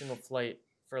every single flight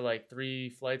for like 3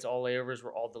 flights. All layovers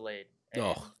were all delayed.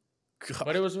 God.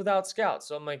 But it was without Scout.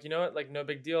 So I'm like, you know what? Like, no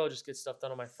big deal. I'll just get stuff done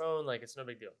on my phone. Like, it's no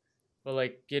big deal. But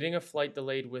like, getting a flight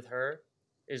delayed with her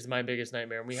is my biggest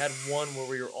nightmare. And we had one where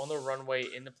we were on the runway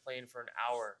in the plane for an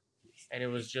hour, and it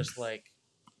was just like...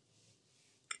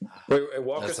 Wait,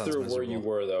 walk us through where you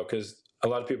were, though, because a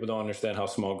lot of people don't understand how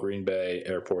small Green Bay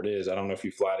Airport is. I don't know if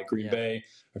you fly to Green Bay,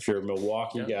 if you're a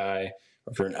Milwaukee guy,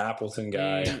 if you're an Appleton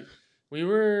guy. We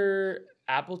were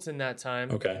Appleton that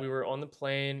time. Okay. We were on the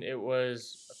plane. It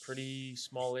was a pretty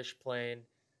smallish plane.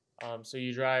 So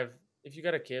you drive, if you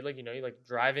got a kid, like, you know, you like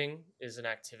driving is an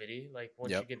activity. Like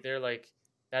once you get there, like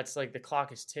that's like the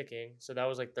clock is ticking. So that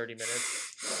was like 30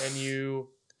 minutes. Then you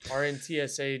are in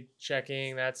TSA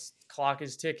checking. That's clock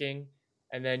is ticking.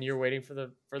 And then you're waiting for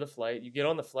the flight. You get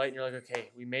on the flight and you're like, okay,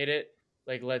 we made it.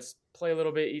 Like, let's play a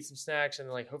little bit, eat some snacks. And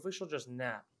then like, hopefully she'll just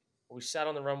nap. But we sat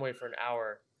on the runway for an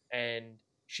hour and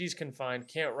she's confined,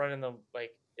 can't run in the,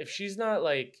 like, if she's not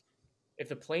like, if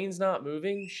the plane's not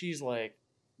moving, she's like,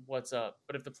 what's up?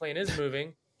 But if the plane is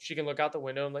moving, she can look out the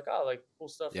window and like, oh, like cool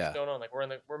stuff is going on. Like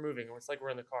we're moving. It's like we're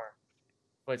in the car.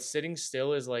 But sitting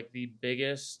still is like the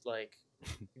biggest, like,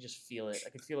 you just feel it.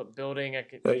 I could feel it building.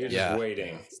 Like you're just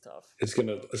waiting. It's tough.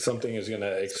 Something is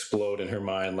gonna explode in her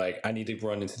mind. Like, I need to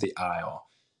run into the aisle.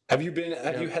 Have you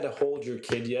had to hold your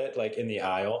kid yet? Like in the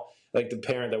aisle? Like the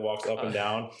parent that walks up and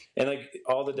down, and like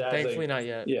all the dads. Thankfully, like, not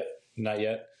yet. Yeah, not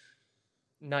yet.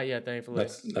 Not yet, thankfully.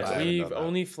 We've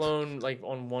only flown like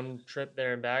on one trip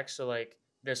there and back, so like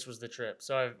this was the trip.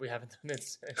 So we haven't done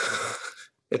it.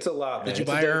 It's a lot. Man. Did you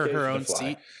buy her own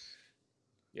seat?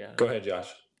 Yeah. Go ahead,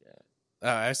 Josh.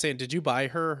 Yeah. I was saying, did you buy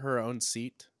her own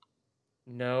seat?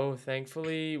 No,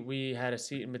 thankfully we had a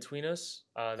seat in between us.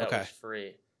 That was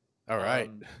free. All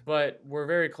right. But we're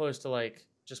very close to like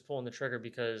just pulling the trigger,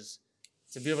 because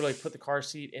to be able to like put the car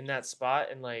seat in that spot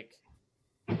and like,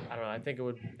 I don't know, I think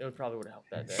it probably would have helped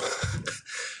that day.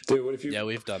 Dude, what if you? Yeah,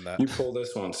 we've done that. You pull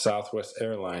this one, Southwest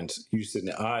Airlines. You sit in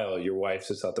the aisle, your wife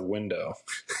sits out the window.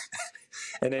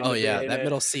 And then that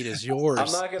middle seat is yours.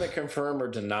 I'm not going to confirm or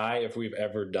deny if we've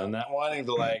ever done that one. And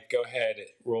be like, go ahead,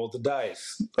 roll the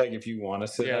dice. Like if you want to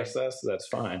sit next to us, that's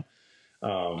fine.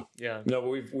 No, but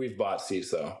we've bought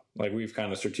seats though. Like we've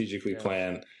kind of strategically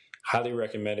planned. Highly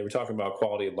recommend it. We're talking about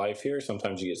quality of life here.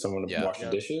 Sometimes you get someone to wash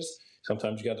the dishes.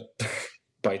 Sometimes you got to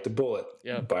bite the bullet.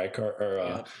 Buy a car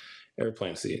or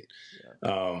airplane seat.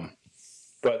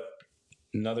 But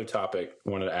another topic I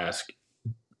wanted to ask: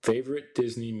 favorite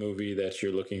Disney movie that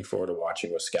you're looking forward to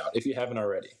watching with Scout, if you haven't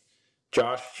already.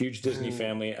 Josh, huge Disney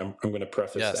family. I'm going to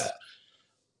preface that.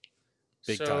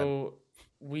 Big time. So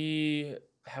we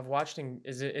have watched.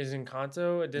 Is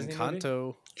Encanto a Disney movie?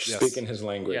 Encanto. Speaking his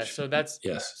language. Yeah. So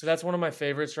that's one of my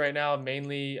favorites right now.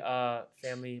 Mainly,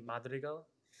 Family Madrigal.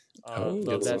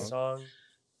 Love that song.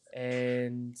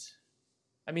 And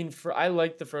I mean, I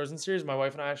like the Frozen series. My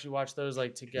wife and I actually watched those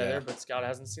like together, but Scout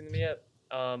hasn't seen them yet.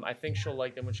 I think she'll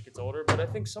like them when she gets older, but I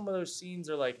think some of those scenes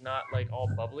are like not like all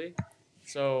bubbly.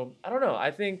 So I don't know.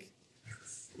 I think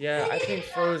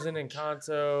Frozen and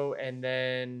Encanto, and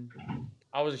then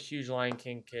I was a huge Lion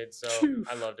King kid, so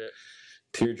I loved it.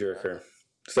 Tearjerker.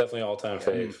 It's definitely all-time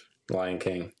fave. Lion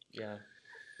King. Yeah.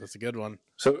 That's a good one.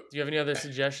 So, do you have any other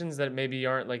suggestions that maybe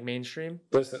aren't like mainstream?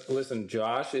 Listen.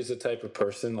 Josh is the type of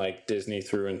person like Disney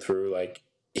through and through. Like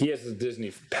he has the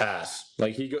Disney pass.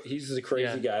 Like he's the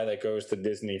crazy guy that goes to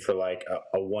Disney for like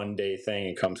a 1-day thing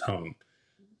and comes home.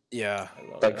 Yeah,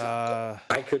 like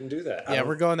I couldn't do that. Yeah,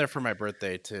 we're going there for my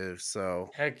birthday too. So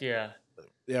heck yeah.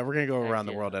 Yeah, we're gonna go around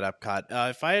the world at Epcot.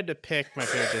 If I had to pick my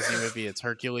favorite Disney movie, it's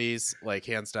Hercules. Like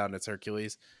hands down, it's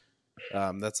Hercules.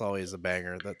 That's always a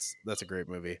banger. That's a great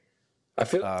movie. I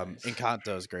feel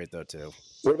Encanto is great though too.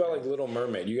 What about like Little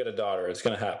Mermaid? You got a daughter; it's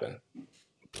gonna happen.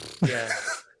 Yeah,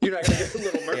 you're not gonna get the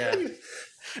Little Mermaid.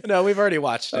 No, we've already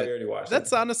watched it. You already watched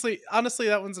That's honestly,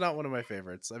 that one's not one of my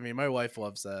favorites. I mean, my wife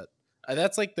loves that.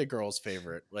 That's like the girls'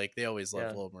 favorite. Like they always love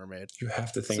Little Mermaid. You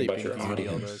have to think about your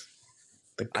audience.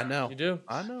 I know. You do.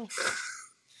 I know.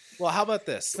 Well, how about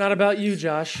this? It's not about you,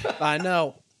 Josh. I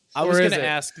know. I was going to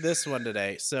ask this one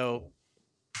today. So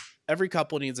every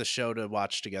couple needs a show to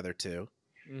watch together too.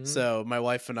 Mm-hmm. So my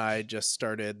wife and I just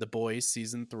started The Boys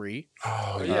season 3.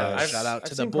 Oh yeah! Shout out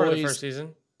to The Boys. Part of the first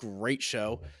season. Great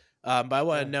show. But I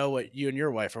want to know what you and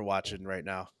your wife are watching right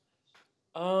now.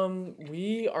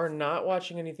 We are not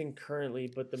watching anything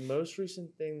currently, but the most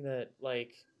recent thing that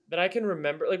I can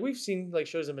remember, like we've seen like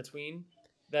shows in between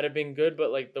that have been good,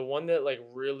 but like the one that like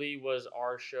really was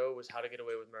our show was How to Get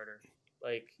Away with Murder.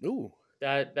 Like, ooh,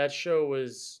 that show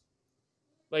was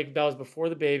like, that was before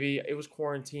the baby. It was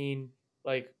quarantine.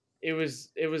 Like it was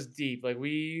deep. Like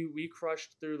we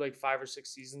crushed through like 5 or 6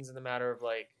 seasons in the matter of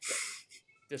like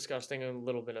disgusting a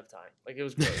little bit of time. Like it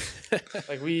was gross.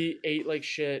 Like we ate like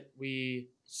shit, we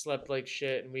slept like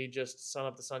shit, and we just sun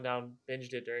up to sundown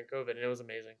binged it during COVID, and it was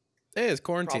amazing. Hey, it's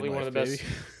quarantine. Probably life, one of the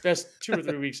best 2 or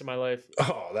 3 weeks of my life.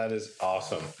 Oh, that is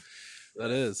awesome.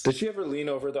 That is. Did she ever lean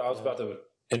over though? I was about to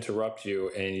interrupt you,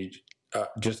 and you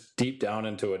just deep down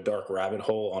into a dark rabbit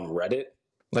hole on Reddit.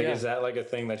 Like, is that like a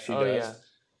thing that she does?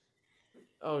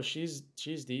 Oh, she's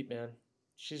deep, man.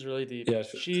 She's really deep. Yeah,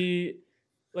 She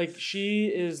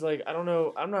is like, I don't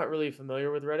know. I'm not really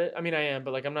familiar with Reddit. I mean, I am,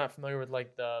 but like I'm not familiar with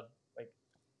like the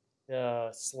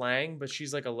slang. But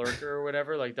she's like a lurker or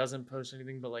whatever. Like doesn't post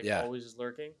anything, but like Yeah. always is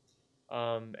lurking.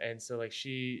 And so like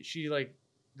she like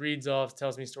reads off,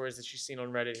 tells me stories that she's seen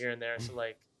on Reddit here and there. So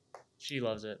like she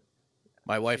loves it.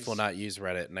 My wife will not use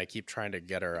Reddit, and I keep trying to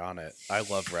get her on it. I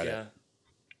love Reddit.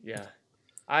 Yeah, yeah.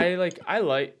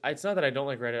 It's not that I don't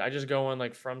like Reddit. I just go on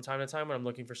like from time to time when I'm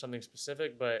looking for something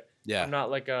specific, but Yeah. I'm not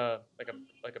like a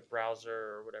browser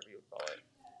or whatever you would call it.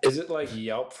 Is it like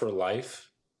Yelp for life?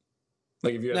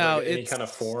 Like if you have like any kind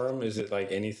of forum, is it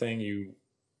like anything you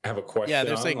have a question yeah,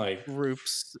 there's on? like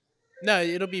groups. No,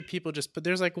 it'll be people but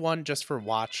there's like one just for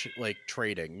watch, like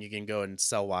trading. You can go and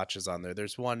sell watches on there.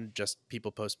 There's one just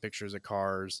people post pictures of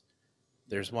cars.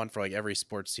 There's one for like every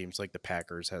sports team. So like the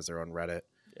Packers has their own Reddit.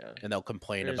 Yeah. And they'll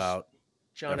complain There's about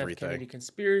John everything. F. Kennedy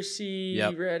conspiracy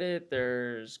Yep. Reddit.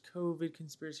 There's COVID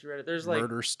conspiracy Reddit. There's like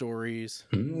murder stories.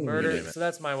 Murder. So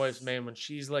that's my wife's main one.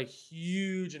 She's like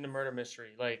huge into murder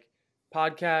mystery, like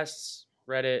podcasts,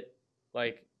 Reddit.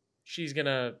 Like she's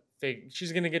gonna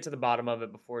get to the bottom of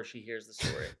it before she hears the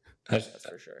story. That's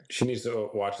for sure. She needs to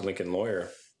watch Lincoln Lawyer.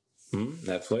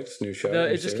 Netflix new show.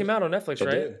 It just came out on Netflix,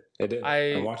 right? It did.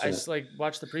 I like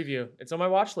watched the preview. It's on my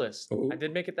watch list. Ooh. I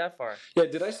did make it that far. Yeah,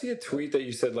 did I see a tweet that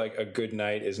you said like a good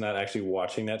night is not actually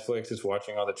watching Netflix, it's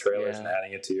watching all the trailers and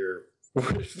adding it to your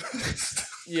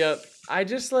Yep. I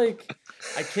just like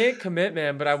I can't commit,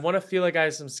 man, but I want to feel like I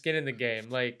have some skin in the game.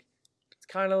 Like it's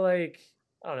kind of like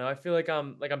I don't know. I feel like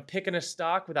I'm picking a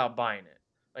stock without buying it.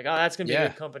 Like oh, that's gonna be a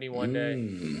good company one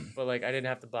day, but like I didn't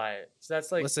have to buy it. So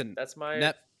that's like that's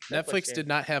my Netflix did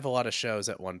not have a lot of shows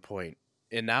at one point,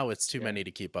 and now it's too many to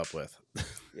keep up with.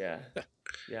 Yeah.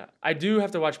 I do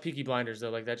have to watch Peaky Blinders though.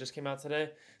 Like that just came out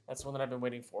today. That's one that I've been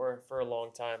waiting for a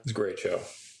long time. It's a great show.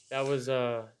 That was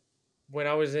when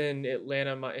I was in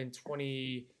Atlanta in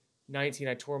 2019.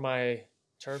 I tore my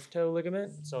turf toe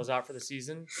ligament, so I was out for the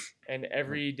season. And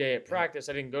every day at practice,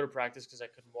 I didn't go to practice because I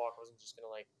couldn't walk. I wasn't just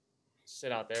gonna like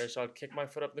sit out there. So I'd kick my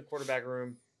foot up in the quarterback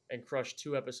room and crush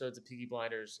 2 episodes of Peaky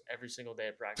Blinders every single day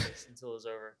at practice until it was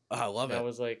over. Oh, I love it. I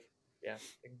was like, yeah,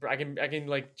 I can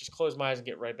like just close my eyes and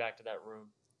get right back to that room.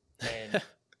 And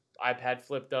iPad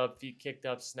flipped up, feet kicked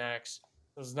up, snacks.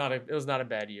 It was not a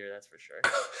bad year, that's for sure.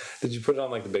 Did you put it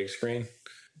on like the big screen?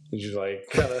 Did you like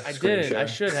I didn't. Share?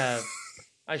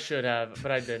 I should have,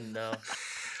 but I didn't know.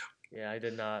 Yeah, I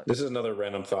did not. This is another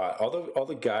random thought. All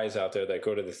the guys out there that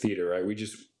go to the theater, right? We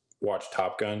just watched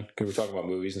Top Gun because we're talking about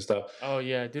movies and stuff. Oh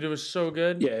yeah, dude, it was so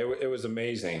good. Yeah, it was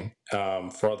amazing.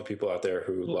 For all the people out there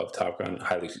who love Top Gun,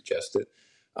 highly suggest it.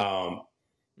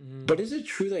 But is it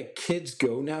true that kids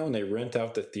go now and they rent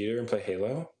out the theater and play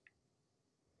Halo?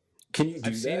 Can you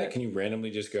do that? Can you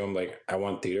randomly just go and like, I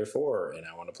want Theater 4 and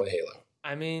I want to play Halo?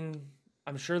 I mean,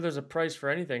 I'm sure there's a price for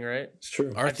anything, right? It's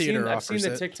true. I've seen the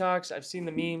TikToks. I've seen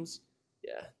the memes.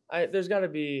 Yeah, there's got to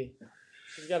be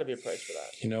a price for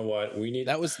that. You know what?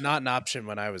 That was not an option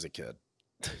when I was a kid.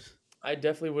 I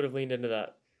definitely would have leaned into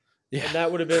that. Yeah. And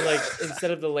that would have been like,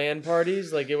 instead of the LAN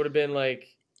parties, like it would have been like,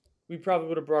 we probably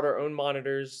would have brought our own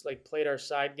monitors, like played our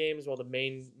side games while the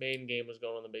main game was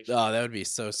going on the big screen. Oh, that would be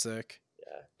so sick.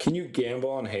 Yeah. Can you gamble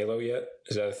on Halo yet?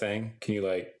 Is that a thing? Can you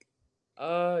like?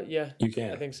 Yeah. You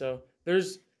can. I think so.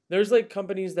 There's like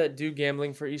companies that do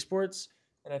gambling for esports,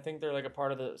 and I think they're like a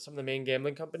part of some of the main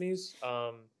gambling companies.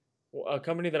 A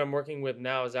company that I'm working with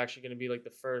now is actually going to be like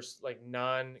the first like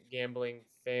non-gambling,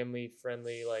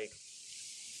 family-friendly like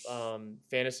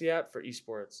fantasy app for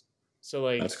esports. So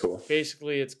like that's cool.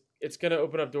 Basically, it's going to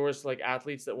open up doors to like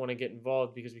athletes that want to get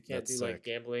involved because we can't do like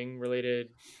gambling related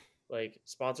like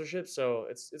sponsorships. So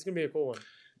it's going to be a cool one.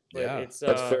 But yeah, it's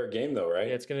that's fair game though, right?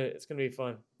 Yeah, it's gonna be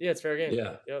fun. Yeah, it's fair game.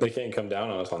 Yeah, They can't come down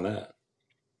on us on that.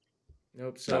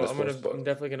 Nope. So I'm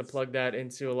definitely gonna plug that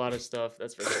into a lot of stuff.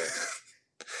 That's for sure.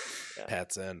 Yeah.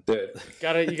 Pat's in. Dude.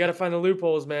 You gotta find the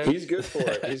loopholes, man. He's good for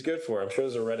it. I'm sure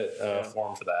there's a Reddit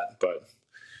forum for that. But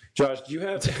Josh, do you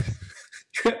have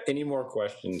any more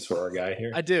questions for our guy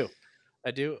here? I do.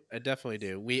 I definitely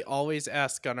do. We always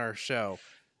ask on our show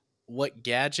what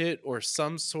gadget or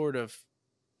some sort of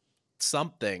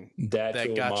something that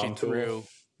got you through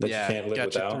you can't live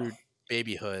without. You through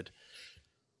babyhood.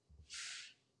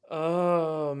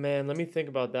 Oh man, let me think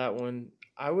about that one.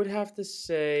 I would have to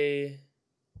say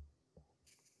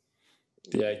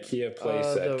the IKEA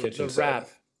playset kitchen the set. wrap.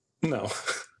 No.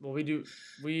 Well,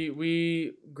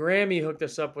 we Grammy hooked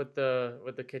us up with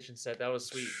the kitchen set. That was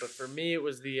sweet. But for me, it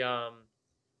was the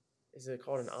is it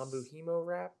called an Ambu Hemo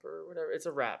wrap or whatever? It's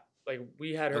a wrap. Like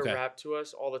we had her wrap to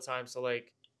us all the time. So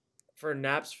like for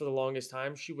naps for the longest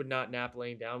time, she would not nap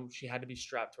laying down. She had to be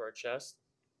strapped to our chest.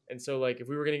 And so, like, if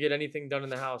we were going to get anything done in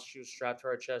the house, she was strapped to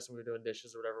our chest and we were doing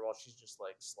dishes or whatever while she's just,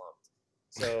 like, slumped.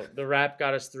 So the wrap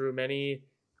got us through many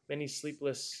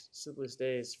sleepless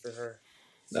days for her.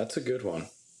 That's a good one.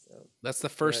 That's the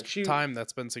first time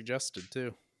that's been suggested,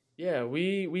 too. Yeah,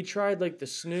 we tried, like, the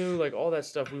snoo, like, all that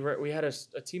stuff. We had a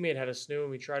teammate had a snoo,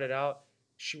 and we tried it out.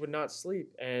 She would not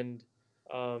sleep, and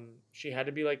she had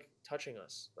to be, like, touching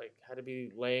us. Like, had to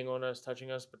be laying on us, touching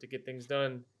us. But to get things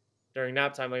done during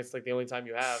nap time, like, it's, like, the only time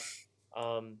you have,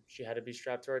 she had to be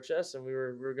strapped to our chest, and we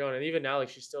were going. And even now, like,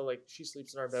 she's still, like, she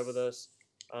sleeps in our bed with us.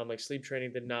 Like, sleep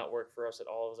training did not work for us at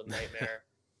all. It was a nightmare.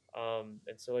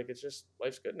 And so, like, it's just,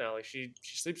 life's good now. Like, she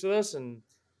sleeps with us, and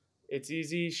it's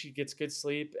easy. She gets good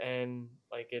sleep, and,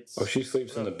 like, it's... Oh, she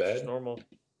sleeps in the bed? It's normal.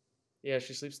 Yeah,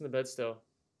 she sleeps in the bed still.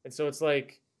 And so it's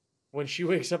like, when she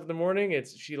wakes up in the morning,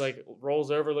 she, like, rolls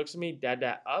over, looks at me, dad,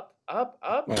 up. Oh,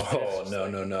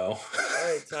 no. All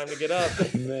right, time to get up.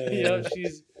 Man. You know,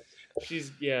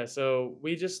 she's, yeah, so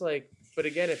we just, like, but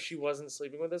again, if she wasn't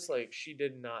sleeping with us, like, she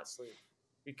did not sleep.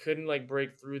 We couldn't, like,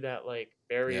 break through that, like,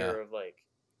 barrier of, like,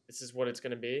 this is what it's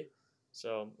going to be.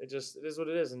 So it is what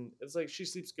it is. And it's like, she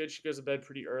sleeps good. She goes to bed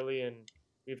pretty early, and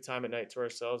we have time at night to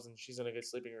ourselves, and she's in a good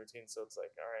sleeping routine. So it's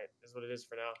like, all right, this is what it is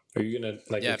for now. Are you going to,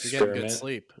 like, if you're experiment? getting good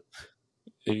sleep.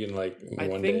 Are you going to, like,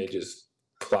 one day just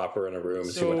plop her in a room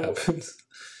and see what happens?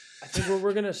 I think what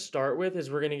we're going to start with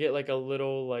is we're going to get, like, a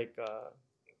little, like,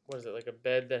 what is it? Like a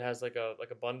bed that has like a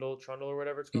bundle, trundle or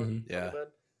whatever it's called. Mm-hmm. Yeah. Bed.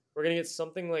 We're going to get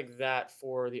something like that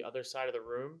for the other side of the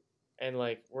room. And,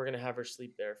 like, we're going to have her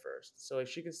sleep there first. So, like,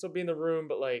 she can still be in the room,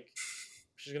 but, like,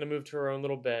 she's going to move to her own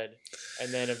little bed.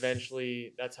 And then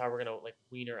eventually that's how we're going to, like,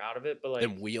 wean her out of it. But, like,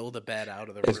 and wheel the bed out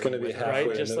of the it's room. It's going to be halfway.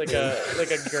 Right? Just like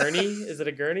a gurney. Is it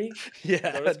a gurney?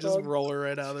 Yeah. Just called? Roll her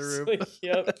right out of the room. Like,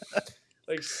 yep.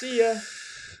 Like, see ya.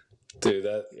 Dude,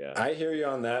 I hear you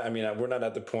on that. I mean, we're not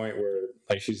at the point where,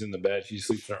 like, she's in the bed, she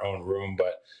sleeps in her own room,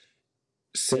 but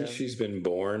since she's been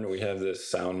born, we have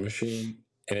this sound machine,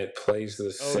 and it plays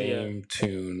the same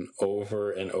tune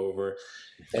over and over.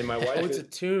 And my wife, it's a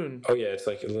tune. Oh yeah, it's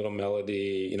like a little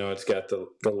melody. You know, it's got the.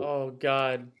 Oh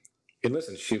God. And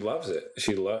listen, she loves it.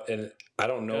 And I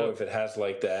don't know if it has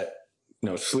like that,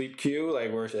 sleep cue,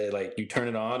 like where like you turn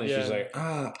it on and she's like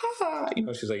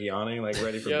she's like yawning, like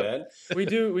ready for bed. We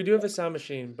do have a sound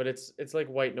machine, but it's like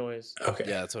white noise. Okay,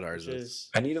 yeah, that's what ours is.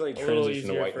 I need to like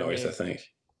transition to white noise. I think.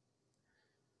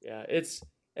 Yeah, it's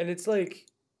like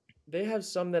they have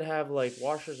some that have like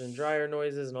washers and dryer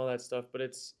noises and all that stuff, but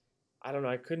I don't know.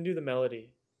 I couldn't do the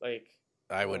melody. Like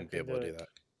I wouldn't be able to do that.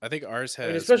 I think ours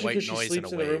has especially white because noise she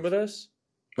sleeps in the room with us.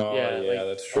 Oh yeah,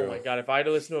 that's true. Oh my God, if I had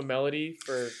to listen to a melody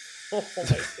for, oh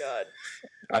my God.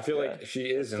 I feel like she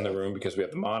is in the room because we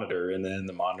have the monitor, and then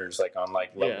the monitor's like on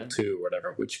like level 2 or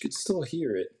whatever, which you could still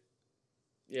hear it.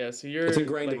 Yeah, so it's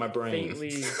ingrained in my brain.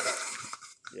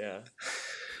 Yeah.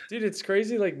 Dude, it's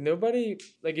crazy. Like nobody,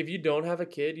 like if you don't have a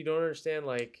kid, you don't understand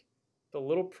like the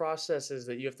little processes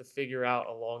that you have to figure out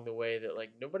along the way that like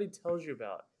nobody tells you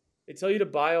about. They tell you to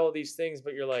buy all these things,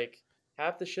 but you're like,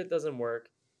 half the shit doesn't work.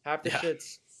 Half the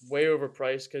shit's way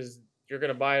overpriced because you're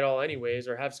going to buy it all anyways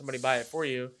or have somebody buy it for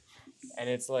you. And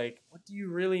it's like, what do you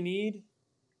really need?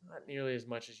 Not nearly as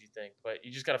much as you think, but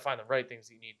you just got to find the right things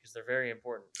that you need because they're very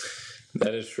important.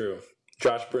 That is true.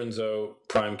 Josh Brinzo,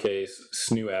 prime case,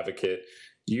 snoo advocate.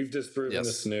 You've disproven the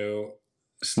snoo.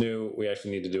 Snoo, we actually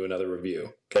need to do another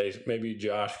review. Okay, maybe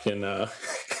Josh can...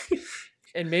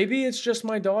 And maybe it's just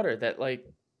my daughter that, like,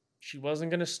 she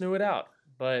wasn't going to snoo it out.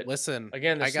 But listen,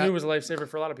 again, the snoo was a lifesaver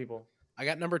for a lot of people. I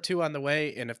got number 2 on the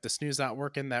way, and if the snoo's not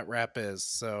working, that wrap is.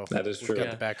 So that is true.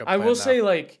 Got the backup I will say, now.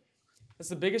 like, that's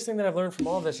the biggest thing that I've learned from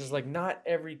all this is, like, not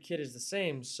every kid is the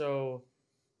same. So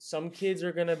some kids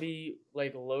are going to be,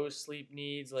 like, low sleep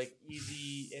needs, like,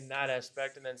 easy in that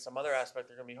aspect. And then some other aspect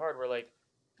are going to be hard where, like,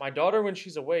 my daughter, when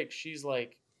she's awake, she's,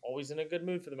 like, always in a good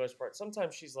mood for the most part.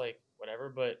 Sometimes she's, like,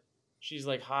 whatever, but she's,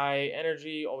 like, high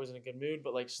energy, always in a good mood.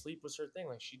 But, like, sleep was her thing.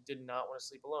 Like, she did not want to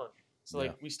sleep alone. So,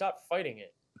 like, we stopped fighting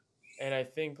it. And I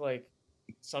think, like,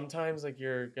 sometimes, like,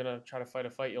 you're going to try to fight a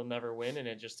fight you'll never win, and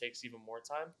it just takes even more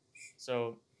time.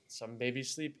 So some babies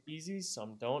sleep easy,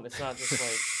 some don't. It's not just,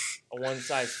 like, a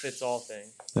one-size-fits-all thing.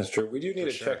 That's true. We do need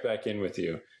to check back in with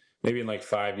you. Maybe in, like,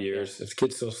 5 years. If the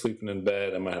kid's still sleeping in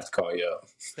bed, I might have to call you up.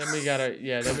 Then we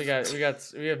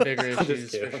have bigger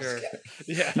issues for sure.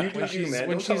 Yeah.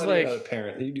 When she's like... Another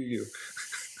parent. You do you.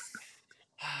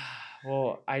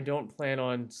 Well, I don't plan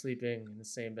on sleeping in the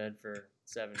same bed for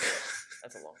 7 years.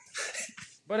 That's a long time.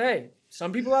 But hey,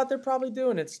 some people out there probably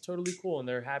do, and it's totally cool, and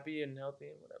they're happy and healthy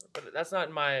and whatever. But that's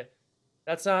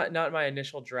not my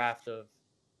initial draft of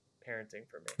parenting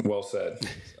for me. Well said,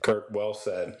 Kurt. Well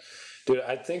said, dude.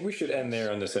 I think we should end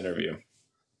there on this interview.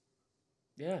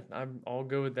 Yeah, I'm all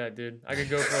good with that, dude. I could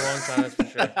go for a long time, that's for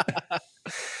sure.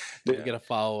 We got to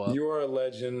follow up. You are a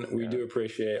legend. We do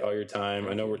appreciate all your time.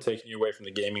 I know we're taking you away from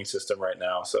the gaming system right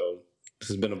now, so this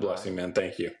has been a blessing, man.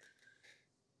 Thank you.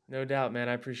 No doubt, man.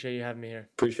 I appreciate you having me here.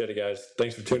 Appreciate it, guys.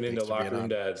 Thanks for tuning into Locker Room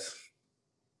Dads.